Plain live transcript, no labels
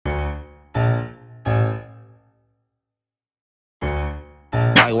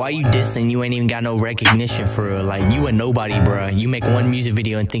Like, why you dissing? You ain't even got no recognition for real. Like, you a nobody, bruh. You make one music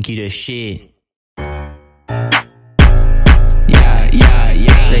video and think you the shit.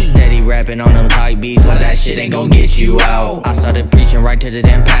 They steady rapping on them tight beats, but that shit ain't gon' get you out. I started preaching right to the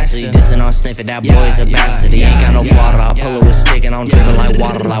damn pastor. Dissing on sniffing, that boy's a bastard. He ain't got no father. I pull it with stick and I'm dripping like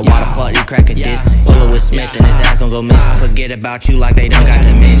water. Like, why the fuck you crack a diss? Pull it with Smith and his ass gon' go miss. Forget about you like they don't got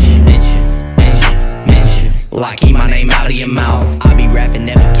to mention. Like, keep my name out of your mouth. I be rapping,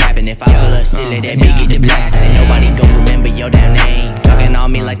 never capping. If I pull up silly, that big get the blast. Ain't nobody gon' remember your damn name. Talking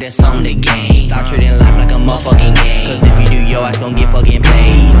on me like that's something to gain. Stop treating life like a motherfucking game. Cause if you do, your ass gon' get fucking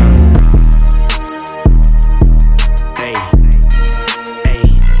paid.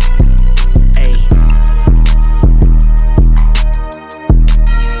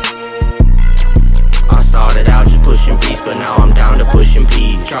 Pushing peace, but now I'm down to pushing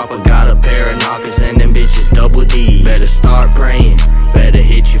peace. Chopper got a pair of knockers and them bitches double D's. Better start praying, better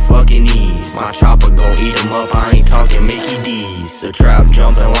hit your fucking knees. My chopper gon' eat 'em up, I ain't talking Mickey D's. The trap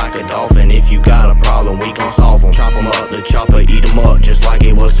jumping like a dolphin, if you got a problem we can solve 'em. Chop 'em up, the chopper eat 'em up just like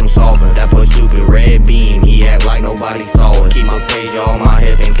it was some solvent. That boy stupid red beam, he act like nobody saw it. Keep my page on my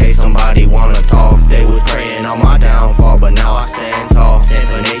hip in case somebody wanna talk. They was praying on my downfall, but now I stand tall. Stand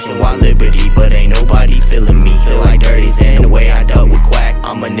for nationwide liberty, but ain't nobody feeling me. Feel like Dirty's and the way I duck with Quack.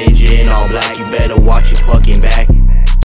 I'm a ninja in all black, you better watch your fucking back.